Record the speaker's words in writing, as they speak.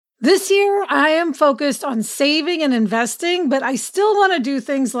This year, I am focused on saving and investing, but I still want to do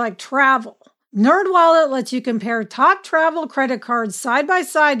things like travel. NerdWallet lets you compare top travel credit cards side by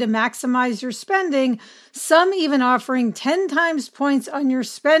side to maximize your spending, some even offering 10 times points on your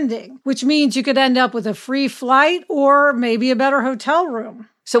spending, which means you could end up with a free flight or maybe a better hotel room.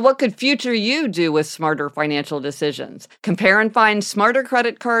 So what could future you do with smarter financial decisions? Compare and find smarter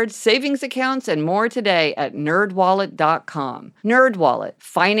credit cards, savings accounts, and more today at nerdwallet.com. NerdWallet.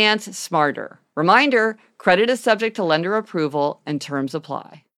 Finance smarter. Reminder, credit is subject to lender approval and terms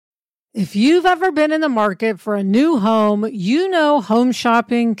apply. If you've ever been in the market for a new home, you know home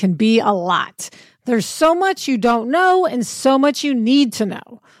shopping can be a lot. There's so much you don't know and so much you need to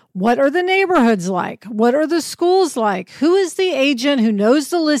know. What are the neighborhoods like? What are the schools like? Who is the agent who knows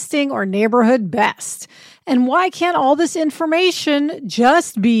the listing or neighborhood best? And why can't all this information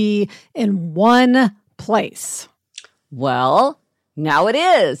just be in one place? Well, now it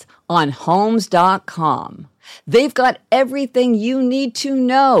is on Homes.com. They've got everything you need to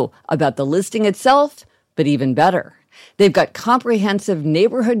know about the listing itself, but even better. They've got comprehensive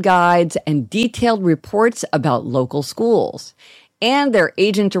neighborhood guides and detailed reports about local schools. And their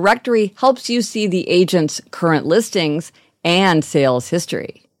agent directory helps you see the agent's current listings and sales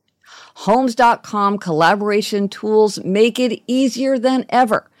history. Homes.com collaboration tools make it easier than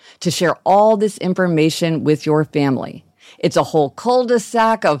ever to share all this information with your family. It's a whole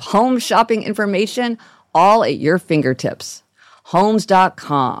cul-de-sac of home shopping information all at your fingertips.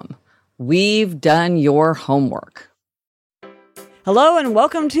 Homes.com. We've done your homework. Hello and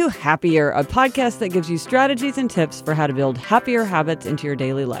welcome to Happier, a podcast that gives you strategies and tips for how to build happier habits into your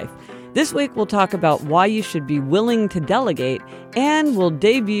daily life. This week, we'll talk about why you should be willing to delegate, and we'll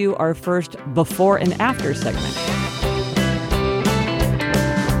debut our first before and after segment.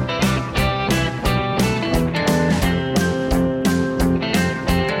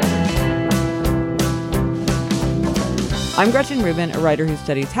 I'm Gretchen Rubin, a writer who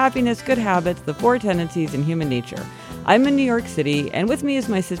studies happiness, good habits, the four tendencies, and human nature. I'm in New York City, and with me is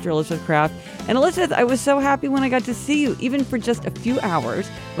my sister, Elizabeth Kraft. And Elizabeth, I was so happy when I got to see you, even for just a few hours,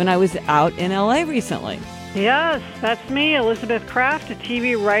 when I was out in L.A. recently. Yes, that's me, Elizabeth Kraft, a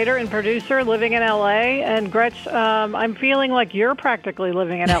TV writer and producer living in L.A. And Gretch, I'm feeling like you're practically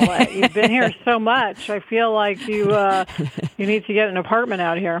living in L.A. You've been here so much. I feel like you need to get an apartment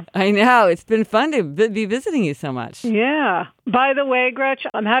out here. I know. It's been fun to be visiting you so much. Yeah. By the way, Gretch,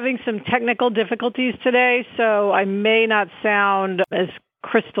 I'm having some technical difficulties today, so I may not sound as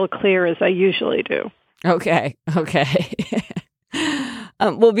crystal clear as I usually do. Okay.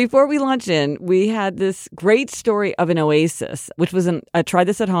 Well, before we launch in, we had this great story of an oasis, which was a Try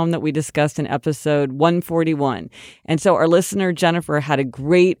This at Home that we discussed in episode 141. And so our listener, Jennifer, had a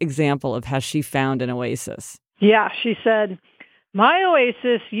great example of how she found an oasis. Yeah, she said, "My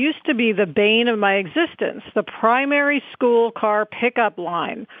oasis used to be the bane of my existence, the primary school car pickup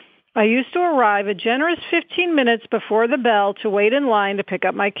line. I used to arrive a generous 15 minutes before the bell to wait in line to pick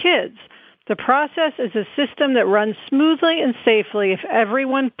up my kids. The process is a system that runs smoothly and safely if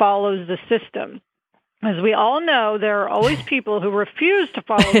everyone follows the system. As we all know, there are always people who refuse to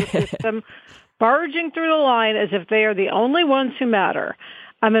follow the system, barging through the line as if they are the only ones who matter.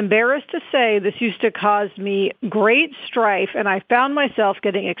 I'm embarrassed to say this used to cause me great strife, and I found myself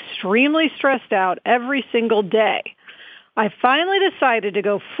getting extremely stressed out every single day. I finally decided to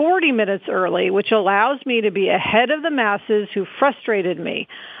go 40 minutes early, which allows me to be ahead of the masses who frustrated me.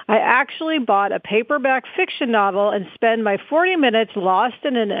 I actually bought a paperback fiction novel and spend my 40 minutes lost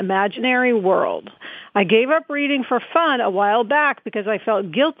in an imaginary world. I gave up reading for fun a while back because I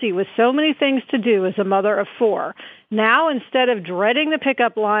felt guilty with so many things to do as a mother of 4. Now, instead of dreading the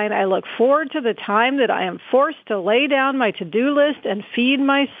pickup line, I look forward to the time that I am forced to lay down my to-do list and feed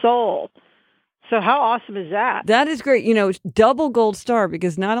my soul." So how awesome is that? That is great. You know, double gold star,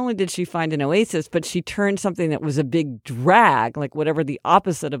 because not only did she find an oasis, but she turned something that was a big drag, like whatever the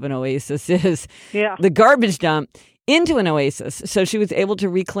opposite of an oasis is, the garbage dump, into an oasis. So she was able to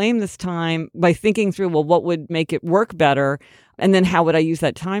reclaim this time by thinking through, well, what would make it work better? And then how would I use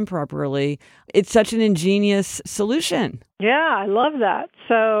that time properly? It's such an ingenious solution. Yeah, I love that.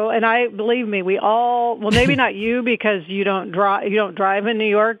 So, and believe me, we all, well, maybe not you because you don't drive in New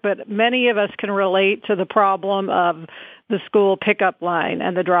York, but many of us can relate to the problem of the school pickup line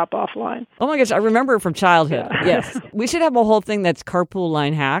and the drop-off line. Oh my gosh, I remember it from childhood. Yeah. Yes. We should have a whole thing that's carpool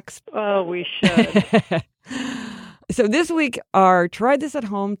line hacks. Oh, we should. So this week, our Try This at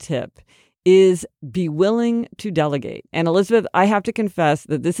Home tip is be willing to delegate. And Elizabeth, I have to confess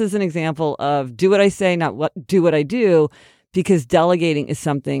that this is an example of do what I say, not do what I do, because delegating is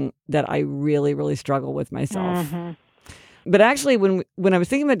something that I really, really struggle with myself. Mm-hmm. But actually, when I was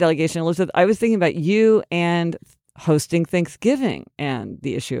thinking about delegation, Elizabeth, I was thinking about you and hosting Thanksgiving and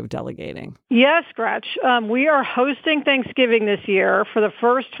the issue of delegating. Yes, Gretch. We are hosting Thanksgiving this year for the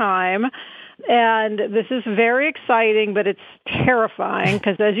first time. And this is very exciting, but it's terrifying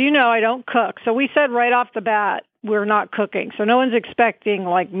because, as you know, I don't cook. So we said right off the bat, we're not cooking. So no one's expecting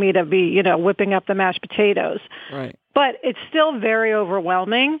like me to be, whipping up the mashed potatoes. Right. But it's still very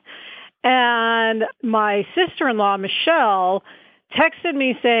overwhelming. And my sister-in-law, Michelle, texted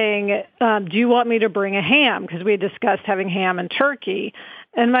me saying, do you want me to bring a ham? Because we had discussed having ham and turkey.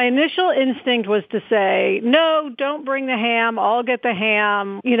 And my initial instinct was to say, no, don't bring the ham. I'll get the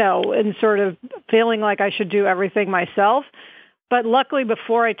ham, and sort of feeling like I should do everything myself. But luckily,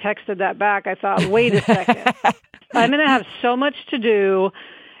 before I texted that back, I thought, wait a second. I'm going to have so much to do,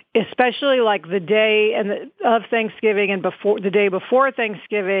 especially like the day of Thanksgiving and the day before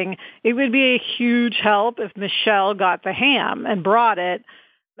Thanksgiving. It would be a huge help if Michelle got the ham and brought it.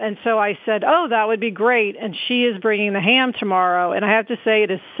 And so I said, oh, that would be great. And she is bringing the ham tomorrow. And I have to say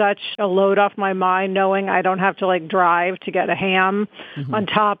it is such a load off my mind knowing I don't have to drive to get a ham on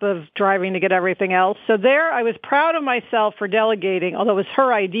top of driving to get everything else. So there I was proud of myself for delegating. Although it was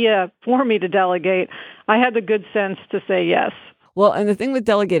her idea for me to delegate, I had the good sense to say yes. Well, and the thing with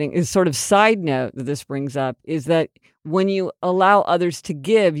delegating is sort of side note that this brings up is that when you allow others to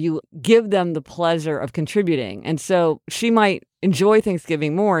give, you give them the pleasure of contributing. And so she might enjoy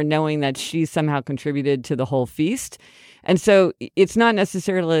Thanksgiving more knowing that she somehow contributed to the whole feast. And so it's not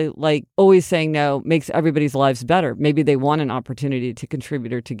necessarily like always saying no makes everybody's lives better. Maybe they want an opportunity to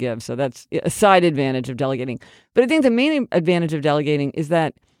contribute or to give. So that's a side advantage of delegating. But I think the main advantage of delegating is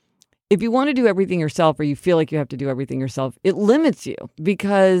that if you want to do everything yourself or you feel like you have to do everything yourself, it limits you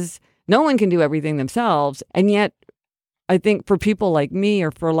because no one can do everything themselves. And yet, I think for people like me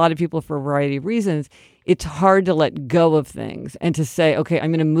or for a lot of people for a variety of reasons, it's hard to let go of things and to say, okay,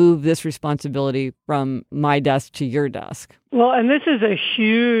 I'm going to move this responsibility from my desk to your desk. Well, and this is a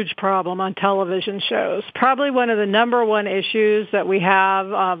huge problem on television shows. Probably one of the number one issues that we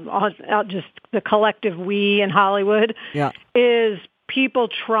have on just the collective we in Hollywood is people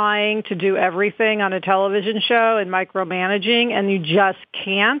trying to do everything on a television show and micromanaging, and you just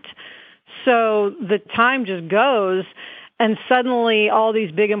can't. So the time just goes, and suddenly all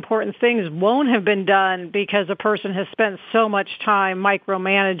these big important things won't have been done because a person has spent so much time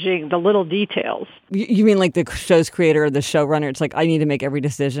micromanaging the little details. You mean like the show's creator or the showrunner? It's like, I need to make every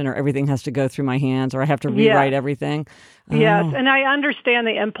decision or everything has to go through my hands or I have to rewrite everything? Yes, and I understand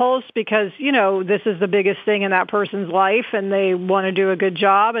the impulse because, this is the biggest thing in that person's life and they want to do a good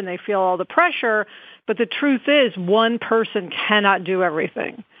job and they feel all the pressure. But the truth is one person cannot do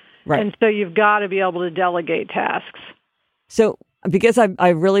everything. Right. And so you've got to be able to delegate tasks. So because I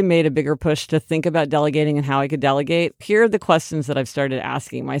really made a bigger push to think about delegating and how I could delegate, here are the questions that I've started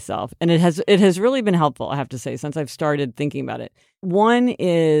asking myself. And it has really been helpful, I have to say, since I've started thinking about it. One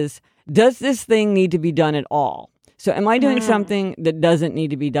is, does this thing need to be done at all? So am I doing something that doesn't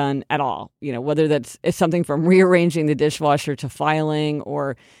need to be done at all? Whether it's something from rearranging the dishwasher to filing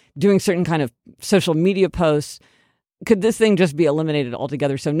or doing certain kind of social media posts. Could this thing just be eliminated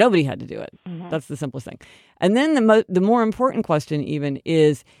altogether so nobody had to do it? That's the simplest thing. And then the more important question even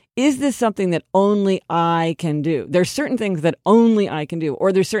is this something that only I can do? There's certain things that only I can do,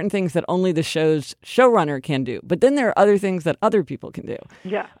 or there's certain things that only the show's showrunner can do. But then there are other things that other people can do.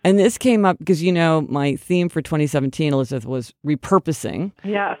 Yeah. And this came up because, my theme for 2017, Elizabeth, was repurposing.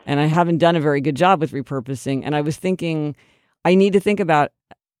 Yeah. And I haven't done a very good job with repurposing. And I was thinking, I need to think about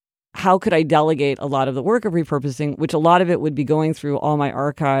how could I delegate a lot of the work of repurposing, which a lot of it would be going through all my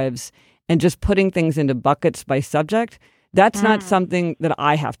archives and just putting things into buckets by subject. That's not something that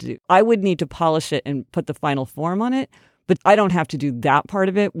I have to do. I would need to polish it and put the final form on it, but I don't have to do that part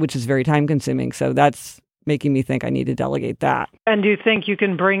of it, which is very time consuming. So that's making me think I need to delegate that. And do you think you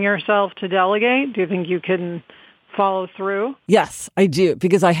can bring yourself to delegate? Do you think you can follow through? Yes, I do,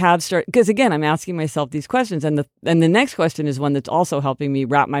 because I have started. Because again, I'm asking myself these questions, and the next question is one that's also helping me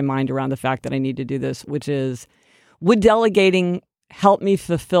wrap my mind around the fact that I need to do this, which is, would delegating help me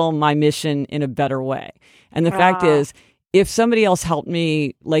fulfill my mission in a better way? And the fact is, if somebody else helped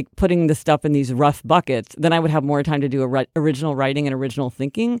me, like putting the stuff in these rough buckets, then I would have more time to do original writing and original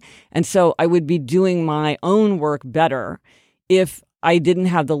thinking, and so I would be doing my own work better if I didn't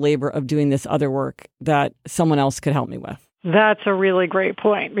have the labor of doing this other work that someone else could help me with. That's a really great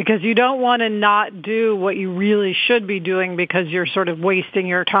point, because you don't want to not do what you really should be doing because you're sort of wasting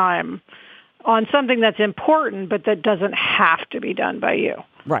your time on something that's important, but that doesn't have to be done by you.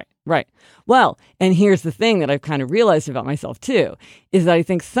 Right. Right. Well, and here's the thing that I've kind of realized about myself too, is that I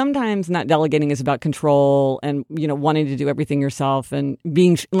think sometimes not delegating is about control and, wanting to do everything yourself and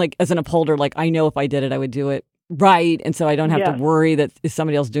being like, as an upholder, like, I know if I did it, I would do it right. And so I don't have to worry that is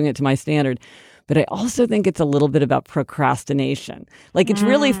somebody else doing it to my standard. But I also think it's a little bit about procrastination. Like, it's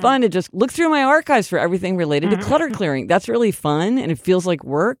really fun to just look through my archives for everything related to clutter clearing. That's really fun, and it feels like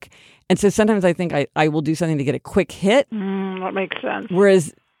work. And so sometimes I think I will do something to get a quick hit. That makes sense.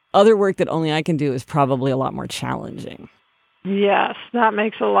 Whereas other work that only I can do is probably a lot more challenging. Yes, that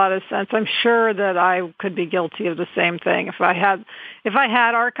makes a lot of sense. I'm sure that I could be guilty of the same thing. If I had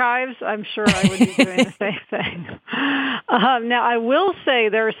archives, I'm sure I would be doing the same thing. Now, I will say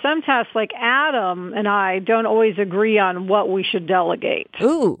there are some tasks like Adam and I don't always agree on what we should delegate.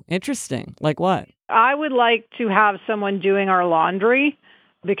 Ooh, interesting. Like what? I would like to have someone doing our laundry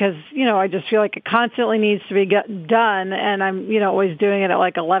because, I just feel like it constantly needs to be done, and I'm, always doing it at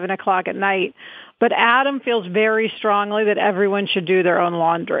like 11 o'clock at night. But Adam feels very strongly that everyone should do their own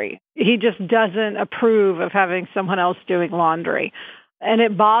laundry. He just doesn't approve of having someone else doing laundry. And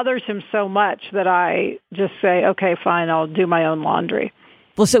it bothers him so much that I just say, okay, fine, I'll do my own laundry.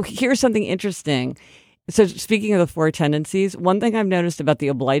 Well, so here's something interesting. So speaking of the four tendencies, one thing I've noticed about the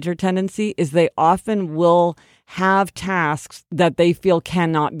obliger tendency is they often will have tasks that they feel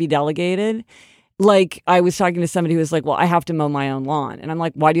cannot be delegated. Like, I was talking to somebody who was like, well, I have to mow my own lawn. And I'm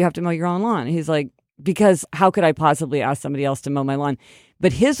like, why do you have to mow your own lawn? And he's like, because how could I possibly ask somebody else to mow my lawn?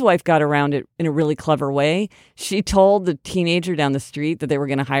 But his wife got around it in a really clever way. She told the teenager down the street that they were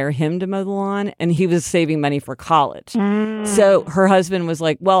going to hire him to mow the lawn, and he was saving money for college. So her husband was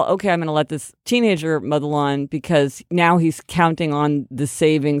like, well, okay, I'm going to let this teenager mow the lawn because now he's counting on the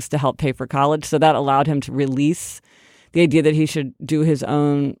savings to help pay for college. So that allowed him to release the idea that he should do his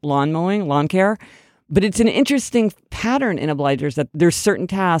own lawn care. But it's an interesting pattern in obligers that there's certain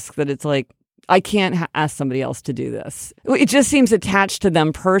tasks that it's like, I can't ask somebody else to do this. It just seems attached to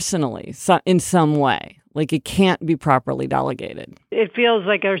them personally in some way. Like, it can't be properly delegated. It feels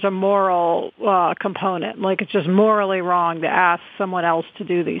like there's a moral component. Like, it's just morally wrong to ask someone else to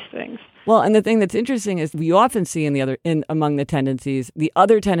do these things. Well, and the thing that's interesting is we often see among the tendencies, the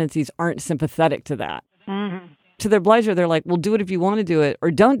other tendencies aren't sympathetic to that. Mm-hmm. To their obliger, they're like, well, do it if you want to do it or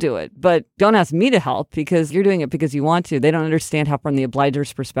don't do it. But don't ask me to help because you're doing it because you want to. They don't understand how, from the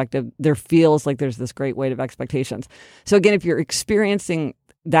obliger's perspective, there feels like there's this great weight of expectations. So again, if you're experiencing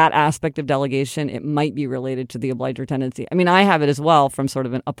that aspect of delegation, it might be related to the obliger tendency. I mean, I have it as well from sort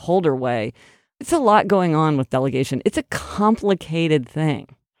of an upholder way. It's a lot going on with delegation. It's a complicated thing.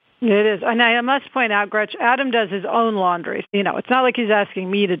 It is. And I must point out, Gretch, Adam does his own laundry. It's not like he's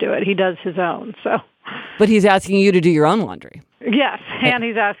asking me to do it. He does his own. So. But he's asking you to do your own laundry. Yes, and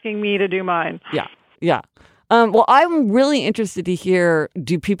he's asking me to do mine. Yeah. Well, I'm really interested to hear,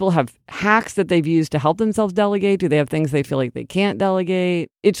 do people have hacks that they've used to help themselves delegate? Do they have things they feel like they can't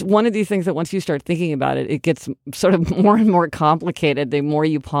delegate? It's one of these things that once you start thinking about it, it gets sort of more and more complicated the more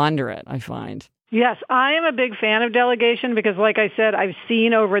you ponder it, I find. Yes, I am a big fan of delegation because, like I said, I've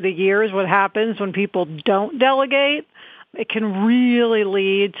seen over the years what happens when people don't delegate. It can really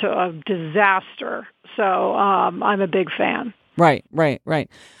lead to a disaster. So I'm a big fan. Right.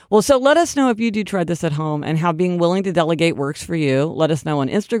 Well, so let us know if you do try this at home and how being willing to delegate works for you. Let us know on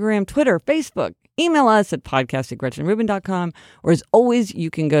Instagram, Twitter, Facebook. Email us at podcast@GretchenRubin.com. Or as always, you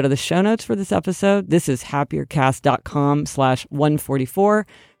can go to the show notes for this episode. This is happiercast.com/144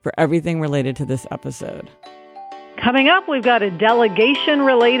 for everything related to this episode. Coming up, we've got a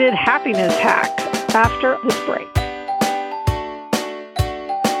delegation-related happiness hack after this break.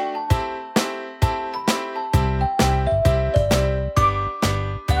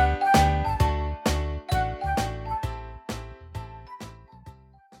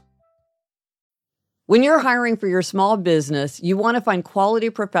 When you're hiring for your small business, you want to find quality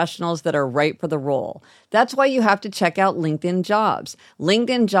professionals that are right for the role. That's why you have to check out LinkedIn Jobs.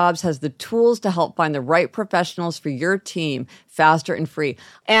 LinkedIn Jobs has the tools to help find the right professionals for your team faster and free.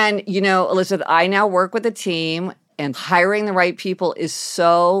 And, Elizabeth, I now work with a team, and hiring the right people is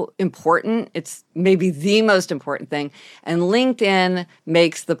so important. It's maybe the most important thing. And LinkedIn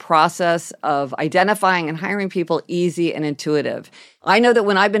makes the process of identifying and hiring people easy and intuitive. I know that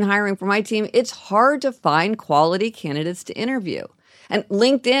when I've been hiring for my team, it's hard to find quality candidates to interview. And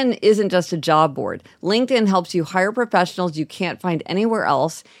LinkedIn isn't just a job board. LinkedIn helps you hire professionals you can't find anywhere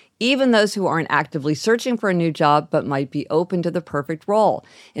else, even those who aren't actively searching for a new job but might be open to the perfect role.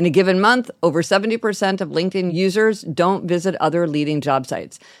 In a given month, over 70% of LinkedIn users don't visit other leading job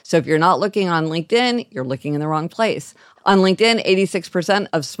sites. So if you're not looking on LinkedIn, you're looking in the wrong place. On LinkedIn, 86%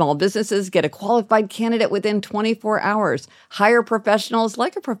 of small businesses get a qualified candidate within 24 hours. Hire professionals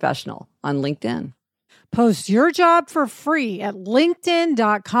like a professional on LinkedIn. Post your job for free at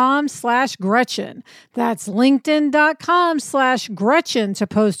linkedin.com/Gretchen. That's linkedin.com/Gretchen to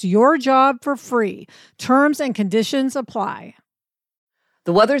post your job for free. Terms and conditions apply.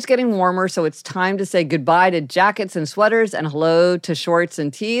 The weather's getting warmer, so it's time to say goodbye to jackets and sweaters and hello to shorts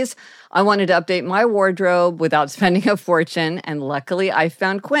and tees. I wanted to update my wardrobe without spending a fortune, and luckily I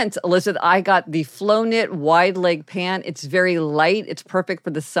found Quince. Elizabeth, I got the Flow Knit wide leg pant. It's very light. It's perfect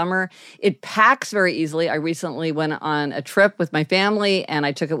for the summer. It packs very easily. I recently went on a trip with my family, and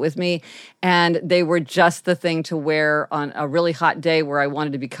I took it with me, and they were just the thing to wear on a really hot day where I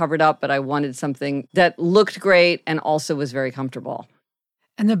wanted to be covered up, but I wanted something that looked great and also was very comfortable.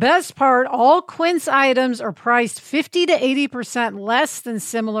 And the best part, all Quince items are priced 50 to 80% less than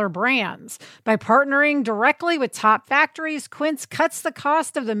similar brands. By partnering directly with top factories, Quince cuts the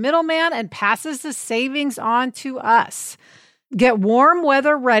cost of the middleman and passes the savings on to us. Get warm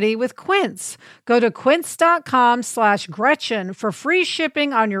weather ready with Quince. Go to quince.com/Gretchen for free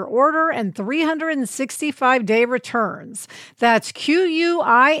shipping on your order and 365-day returns. That's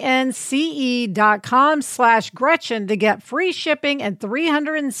QUINCE.com/Gretchen to get free shipping and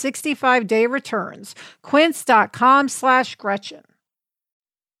 365-day returns. Quince.com/Gretchen.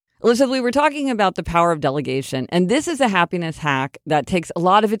 Elizabeth, we were talking about the power of delegation, and this is a happiness hack that takes a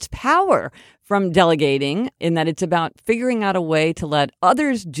lot of its power from delegating, in that it's about figuring out a way to let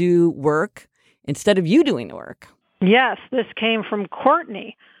others do work instead of you doing the work. Yes, this came from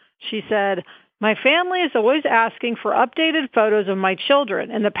Courtney. She said, my family is always asking for updated photos of my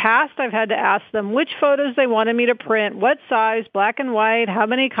children. In the past, I've had to ask them which photos they wanted me to print, what size, black and white, how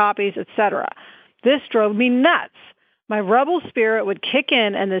many copies, etc. This drove me nuts. My rebel spirit would kick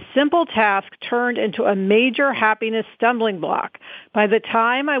in, and the simple task turned into a major happiness stumbling block. By the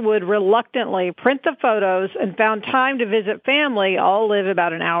time I would reluctantly print the photos and found time to visit family, all live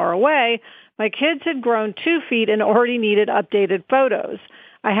about an hour away, my kids had grown 2 feet and already needed updated photos.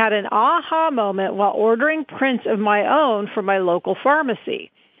 I had an aha moment while ordering prints of my own from my local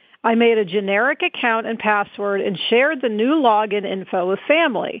pharmacy. I made a generic account and password and shared the new login info with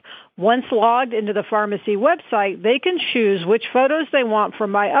family. Once logged into the pharmacy website, they can choose which photos they want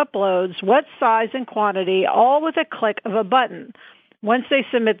from my uploads, what size and quantity, all with a click of a button. Once they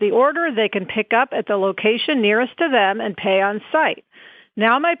submit the order, they can pick up at the location nearest to them and pay on site.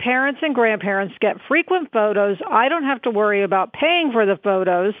 Now my parents and grandparents get frequent photos. I don't have to worry about paying for the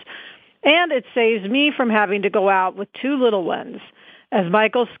photos, and it saves me from having to go out with 2 little ones. As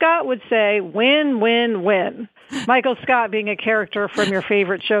Michael Scott would say, win, win, win. Michael Scott being a character from your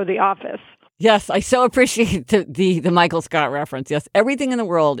favorite show, The Office. Yes, I so appreciate the Michael Scott reference. Yes, everything in the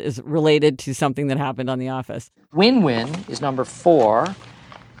world is related to something that happened on The Office. Win-win is number 4,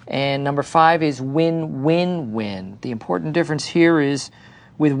 and number 5 is win-win-win. The important difference here is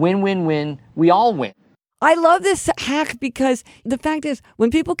with win-win-win, we all win. I love this hack because the fact is,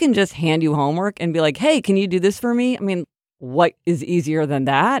 when people can just hand you homework and be like, hey, can you do this for me? I mean, what is easier than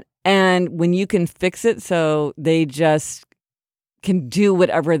that? And when you can fix it so they just can do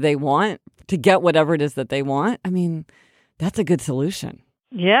whatever they want to get whatever it is that they want, I mean, that's a good solution.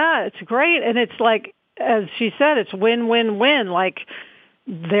 Yeah, it's great. And it's like, as she said, it's win-win-win. Like,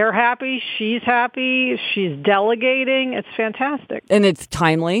 they're happy, she's delegating. It's fantastic. And it's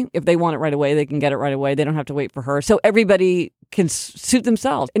timely. If they want it right away, they can get it right away. They don't have to wait for her. So everybody can suit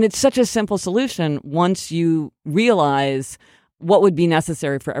themselves. And it's such a simple solution once you realize what would be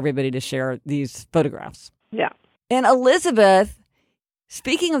necessary for everybody to share these photographs. Yeah. And Elizabeth,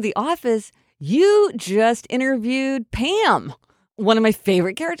 speaking of The Office, you just interviewed Pam, one of my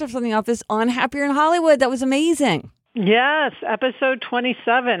favorite characters from The Office, on Happier in Hollywood. That was amazing. Yes, episode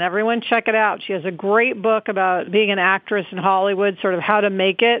 27. Everyone check it out. She has a great book about being an actress in Hollywood, sort of how to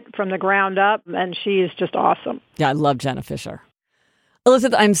make it from the ground up, and she is just awesome. Yeah, I love Jenna Fisher.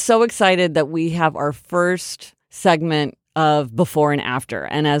 Elizabeth, I'm so excited that we have our first segment of Before and After.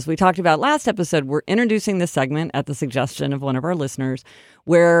 And as we talked about last episode, we're introducing this segment at the suggestion of one of our listeners,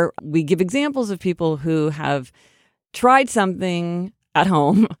 where we give examples of people who have tried something at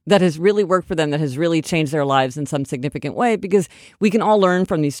home that has really worked for them, that has really changed their lives in some significant way, because we can all learn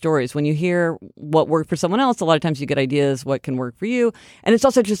from these stories. When you hear what worked for someone else, a lot of times you get ideas what can work for you. And it's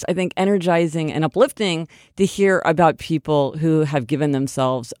also just, I think, energizing and uplifting to hear about people who have given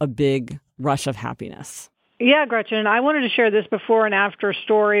themselves a big rush of happiness. Yeah, Gretchen, I wanted to share this before and after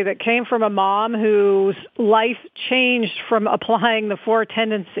story that came from a mom whose life changed from applying the 4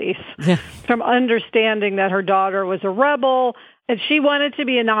 tendencies, from understanding that her daughter was a rebel, And she wanted to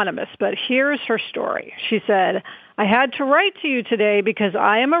be anonymous, but here's her story. She said, I had to write to you today because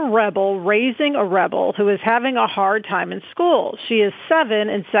I am a rebel raising a rebel who is having a hard time in school. She is 7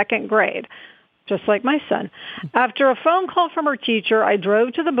 in second grade, just like my son. After a phone call from her teacher, I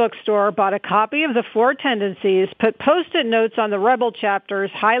drove to the bookstore, bought a copy of The Four Tendencies, put Post-it notes on the rebel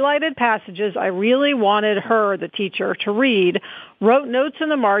chapters, highlighted passages I really wanted her, the teacher, to read, wrote notes in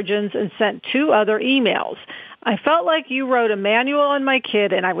the margins, and sent 2 other emails. I felt like you wrote a manual on my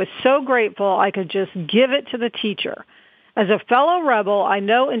kid, and I was so grateful I could just give it to the teacher. As a fellow rebel, I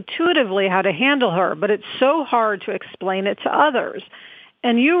know intuitively how to handle her, but it's so hard to explain it to others.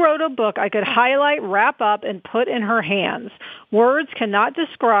 And you wrote a book I could highlight, wrap up, and put in her hands. Words cannot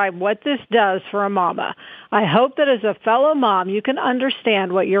describe what this does for a mama. I hope that as a fellow mom, you can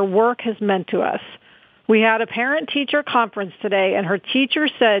understand what your work has meant to us. We had a parent-teacher conference today, and her teacher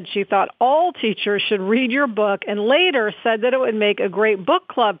said she thought all teachers should read your book, and later said that it would make a great book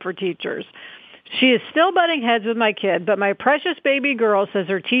club for teachers. She is still butting heads with my kid, but my precious baby girl says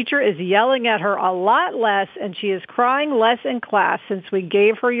her teacher is yelling at her a lot less, and she is crying less in class since we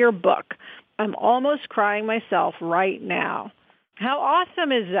gave her your book. I'm almost crying myself right now. How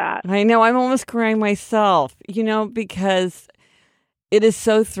awesome is that? I know, I'm almost crying myself, because it is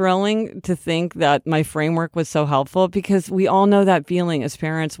so thrilling to think that my framework was so helpful, because we all know that feeling as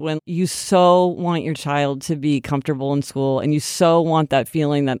parents when you so want your child to be comfortable in school, and you so want that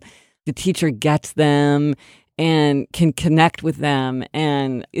feeling that the teacher gets them and can connect with them.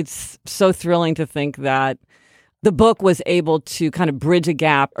 And it's so thrilling to think that the book was able to kind of bridge a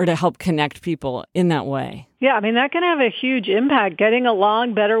gap or to help connect people in that way. Yeah, that can have a huge impact, getting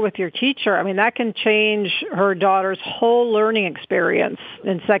along better with your teacher. That can change her daughter's whole learning experience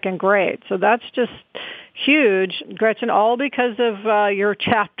in second grade. So that's just huge, Gretchen, all because of your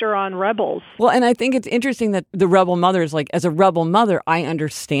chapter on rebels. Well, and I think it's interesting that the rebel mother is like, as a rebel mother, I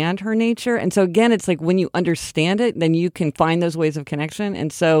understand her nature. And so again, it's like when you understand it, then you can find those ways of connection.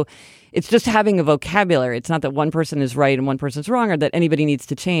 And so it's just having a vocabulary. It's not that one person is right and one person's wrong, or that anybody needs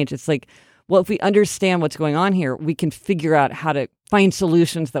to change. It's like, well, if we understand what's going on here, we can figure out how to find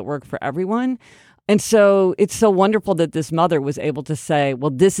solutions that work for everyone. And so it's so wonderful that this mother was able to say,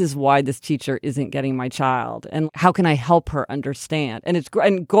 well, this is why this teacher isn't getting my child. And how can I help her understand? And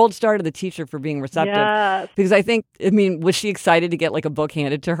and gold star to the teacher for being receptive. Yes. Because I think, was she excited to get like a book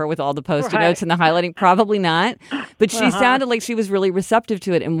handed to her with all the Post-it notes and the highlighting? Probably not. But she sounded like she was really receptive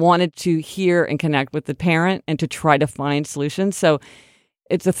to it and wanted to hear and connect with the parent and to try to find solutions. So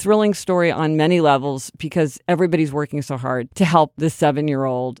it's a thrilling story on many levels because everybody's working so hard to help this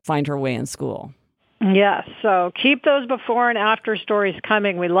 7-year-old find her way in school. Yes, so keep those before and after stories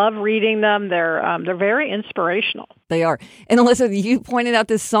coming. We love reading them. They're very inspirational. They are. And Alyssa, you pointed out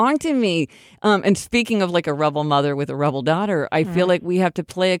this song to me. And speaking of like a rebel mother with a rebel daughter, I feel like we have to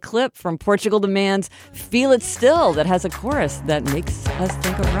play a clip from Portugal the Man's Feel It Still that has a chorus that makes us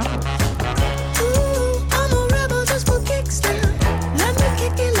think of rebels. Ooh, I'm a rebel just for kicks now. Let me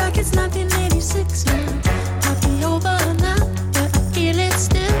kick it like it's 1986 now. Might be over now, but I feel it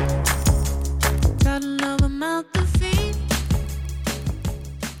still.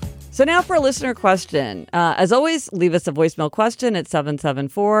 So now for a listener question. As always, leave us a voicemail question at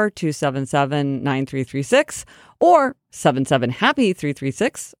 774-277-9336 or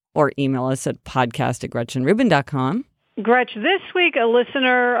 77-HAPPY-336 or email us at podcast@GretchenRubin.com. Gretch, this week a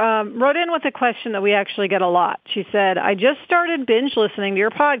listener wrote in with a question that we actually get a lot. She said, I just started binge listening to your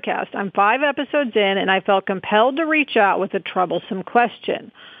podcast. I'm 5 episodes in and I felt compelled to reach out with a troublesome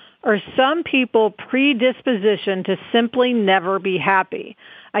question. Are some people predispositioned to simply never be happy?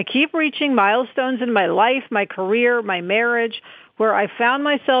 I keep reaching milestones in my life, my career, my marriage, where I found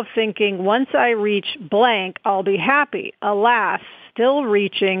myself thinking once I reach blank, I'll be happy. Alas, still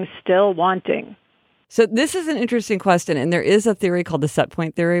reaching, still wanting. So this is an interesting question, and there is a theory called the set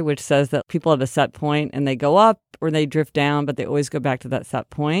point theory, which says that people have a set point and they go up or they drift down, but they always go back to that set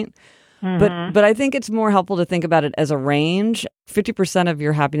point. But I think it's more helpful to think about it as a range. 50% of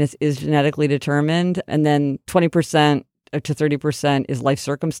your happiness is genetically determined, and then 20% to 30% is life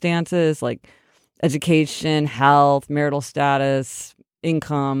circumstances like education, health, marital status,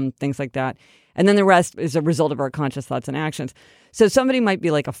 income, things like that. And then the rest is a result of our conscious thoughts and actions. So somebody might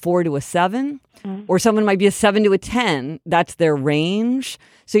be like a 4 to a 7, or someone might be a 7 to a 10. That's their range.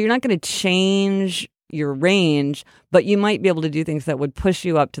 So you're not going to change your range, but you might be able to do things that would push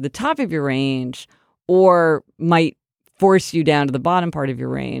you up to the top of your range or might force you down to the bottom part of your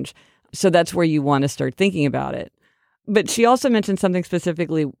range. So that's where you want to start thinking about it. But she also mentioned something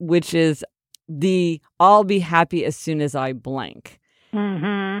specifically, which is I'll be happy as soon as I blank.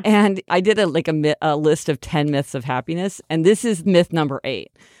 And I did a list of 10 myths of happiness, and this is myth number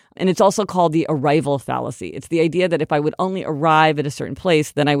 8. And it's also called the arrival fallacy. It's the idea that if I would only arrive at a certain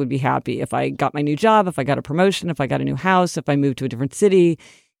place, then I would be happy. If I got my new job, if I got a promotion, if I got a new house, if I moved to a different city,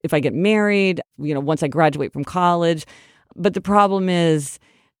 if I get married, once I graduate from college. But the problem is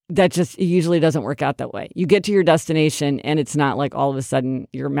that it usually doesn't work out that way. You get to your destination and it's not like all of a sudden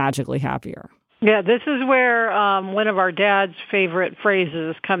you're magically happier. Yeah, this is where one of our dad's favorite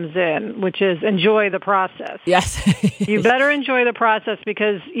phrases comes in, which is enjoy the process. Yes. You better enjoy the process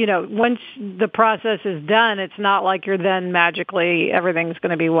because, once the process is done, it's not like you're then magically, everything's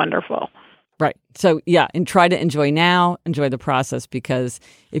going to be wonderful. Right. So, yeah, and try to enjoy now, enjoy the process, because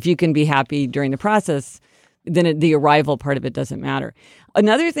if you can be happy during the process, then the arrival part of it doesn't matter.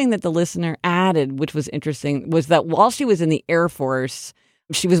 Another thing that the listener added, which was interesting, was that while she was in the Air Force,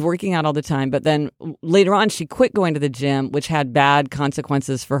 she was working out all the time, but then later on she quit going to the gym, which had bad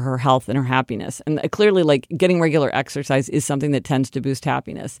consequences for her health and her happiness. And clearly, getting regular exercise is something that tends to boost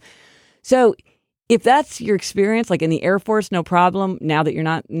happiness. So if that's your experience, like in the Air Force, no problem. Now that you're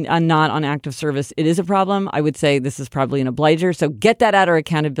not on active service, it is a problem. I would say this is probably an obliger. So get that outer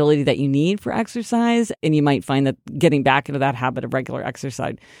accountability that you need for exercise, and you might find that getting back into that habit of regular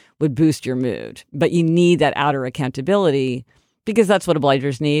exercise would boost your mood. But you need that outer accountability because that's what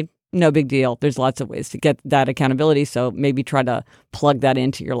obligers need. No big deal. There's lots of ways to get that accountability. So maybe try to plug that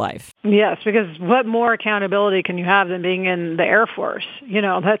into your life. Yes, because what more accountability can you have than being in the Air Force?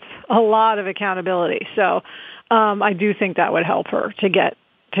 That's a lot of accountability. So I do think that would help her to get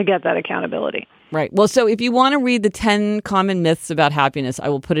that accountability. Right. Well, so if you want to read the 10 common myths about happiness, I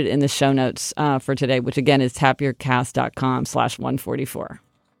will put it in the show notes for today, which again is happiercast.com/144.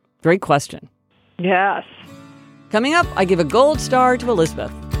 Great question. Yes. Coming up, I give a gold star to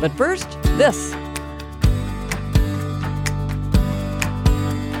Elizabeth. But first, this.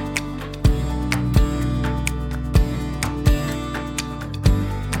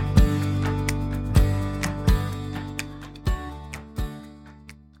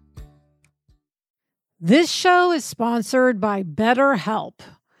 This show is sponsored by BetterHelp.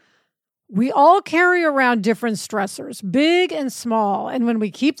 We all carry around different stressors, big and small, and when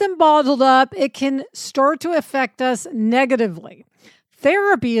we keep them bottled up, it can start to affect us negatively.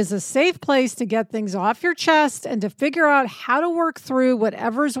 Therapy is a safe place to get things off your chest and to figure out how to work through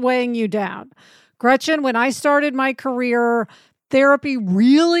whatever's weighing you down. Gretchen, when I started my career, therapy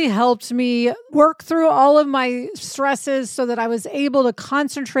really helped me work through all of my stresses so that I was able to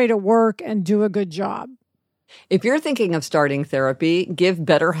concentrate at work and do a good job. If you're thinking of starting therapy, give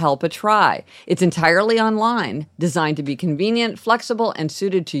BetterHelp a try. It's entirely online, designed to be convenient, flexible, and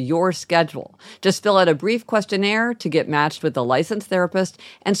suited to your schedule. Just fill out a brief questionnaire to get matched with a licensed therapist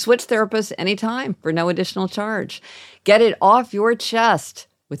and switch therapists anytime for no additional charge. Get it off your chest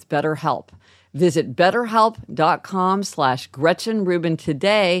with BetterHelp. Visit BetterHelp.com/Gretchen Rubin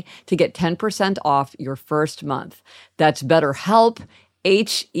today to get 10% off your first month. That's BetterHelp,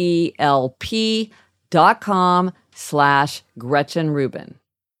 HELP.com/Gretchen Rubin.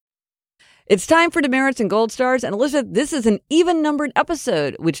 It's time for demerits and gold stars. And Elizabeth, this is an even-numbered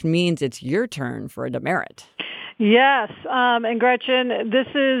episode, which means it's your turn for a demerit. Yes. And Gretchen, this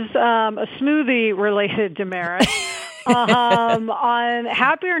is a smoothie-related demerit. On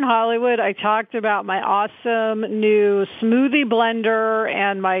Happier in Hollywood, I talked about my awesome new smoothie blender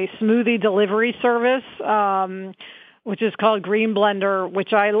and my smoothie delivery service, which is called Green Blender,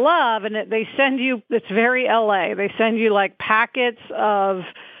 which I love. And they send you, it's very LA. They send you packets of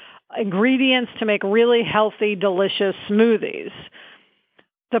ingredients to make really healthy, delicious smoothies.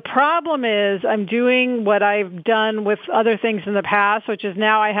 The problem is I'm doing what I've done with other things in the past, which is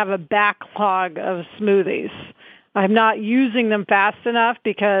now I have a backlog of smoothies. I'm not using them fast enough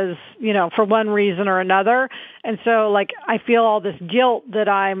because, for one reason or another. And so, I feel all this guilt that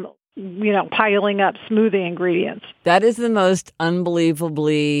I'm piling up smoothie ingredients. That is the most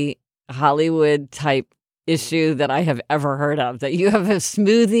unbelievably Hollywood type issue that I have ever heard of, that you have a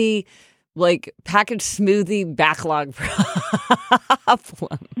smoothie, packaged smoothie backlog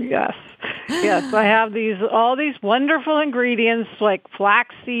problem. Yes. Yes, I have all these wonderful ingredients like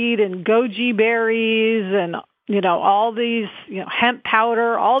flaxseed and goji berries and all these, hemp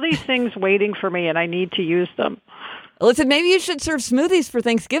powder, all these things waiting for me, and I need to use them. Listen, maybe you should serve smoothies for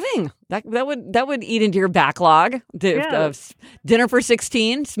Thanksgiving. That would eat into your backlog. Dinner for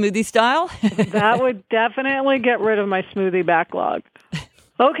 16, smoothie style. That would definitely get rid of my smoothie backlog.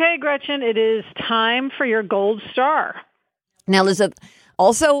 Okay, Gretchen, it is time for your gold star. Now, Elizabeth,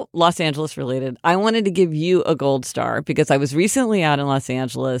 also Los Angeles related, I wanted to give you a gold star because I was recently out in Los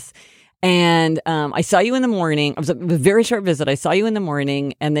Angeles And I saw you in the morning. It was a very short visit. I saw you in the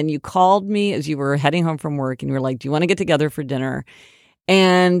morning, and then you called me as you were heading home from work, and you were like, do you want to get together for dinner?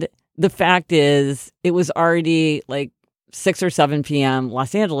 And the fact is, it was already like 6 or 7 p.m.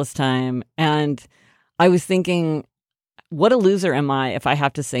 Los Angeles time. And I was thinking, what a loser am I if I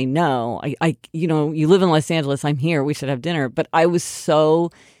have to say no? You live in Los Angeles. I'm here. We should have dinner. But I was so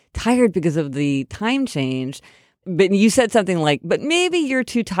tired because of the time change. But you said something like, but maybe you're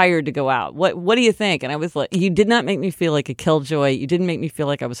too tired to go out. What do you think? And I was like, you did not make me feel like a killjoy. You didn't make me feel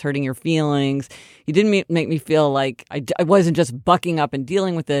like I was hurting your feelings. You didn't make me feel like I wasn't just bucking up and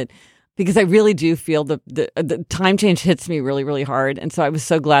dealing with it, because I really do feel the time change hits me really, really hard. And so I was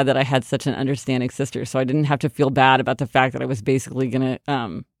so glad that I had such an understanding sister. So I didn't have to feel bad about the fact that I was basically going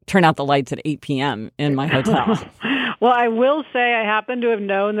to turn out the lights at 8 p.m. in my hotel. Well, I will say I happen to have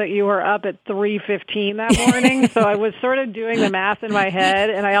known that you were up at 3:15 that morning, so I was sort of doing the math in my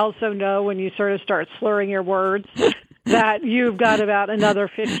head, and I also know when you sort of start slurring your words that you've got about another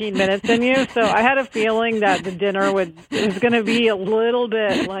 15 minutes in you. So I had a feeling that the dinner was going to be a little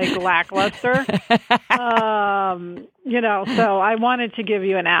bit like lackluster. So I wanted to give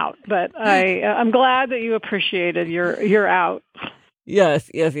you an out, but I'm glad that you appreciated your out. Yes.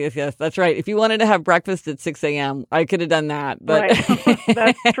 That's right. If you wanted to have breakfast at 6 a.m., I could have done that. But right.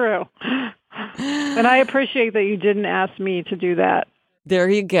 That's true. And I appreciate that you didn't ask me to do that. There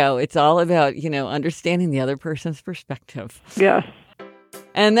you go. It's all about, understanding the other person's perspective. Yes.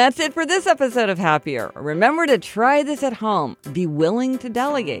 And that's it for this episode of Happier. Remember to try this at home. Be willing to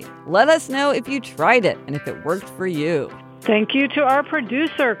delegate. Let us know if you tried it and if it worked for you. Thank you to our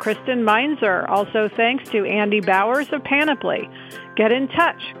producer, Kristen Meinzer. Also, thanks to Andy Bowers of Panoply. Get in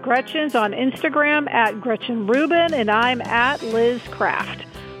touch. Gretchen's on Instagram at Gretchen Rubin, and I'm at Liz Craft.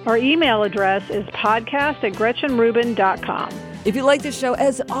 Our email address is podcast@GretchenRubin.com. If you like the show,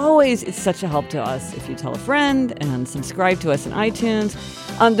 as always, it's such a help to us if you tell a friend and subscribe to us in iTunes.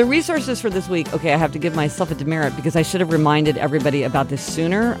 The resources for this week, okay, I have to give myself a demerit because I should have reminded everybody about this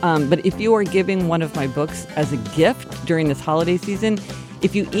sooner. But if you are giving one of my books as a gift during this holiday season,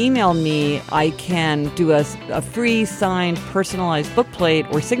 if you email me, I can do a free signed personalized book plate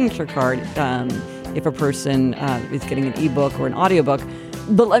or signature card if a person is getting an ebook or an audiobook.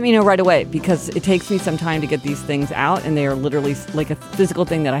 But let me know right away, because it takes me some time to get these things out, and they are literally like a physical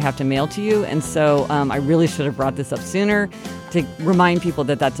thing that I have to mail to you. And so I really should have brought this up sooner to remind people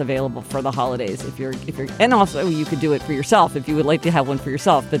that that's available for the holidays. If you're, and also you could do it for yourself if you would like to have one for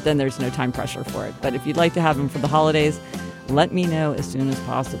yourself, but then there's no time pressure for it. But if you'd like to have them for the holidays, let me know as soon as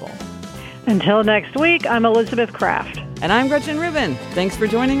possible. Until next week, I'm Elizabeth Craft. And I'm Gretchen Rubin. Thanks for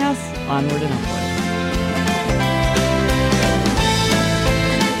joining us. Onward and upward.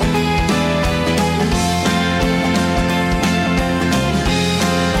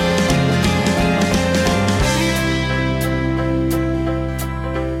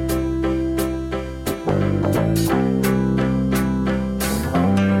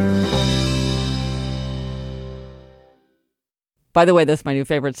 By the way, that's my new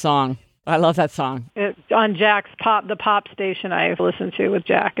favorite song. I love that song. It's on Jack's the pop station I listen to with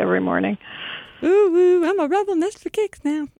Jack every morning. Ooh, I'm a rebel, nest for kicks now.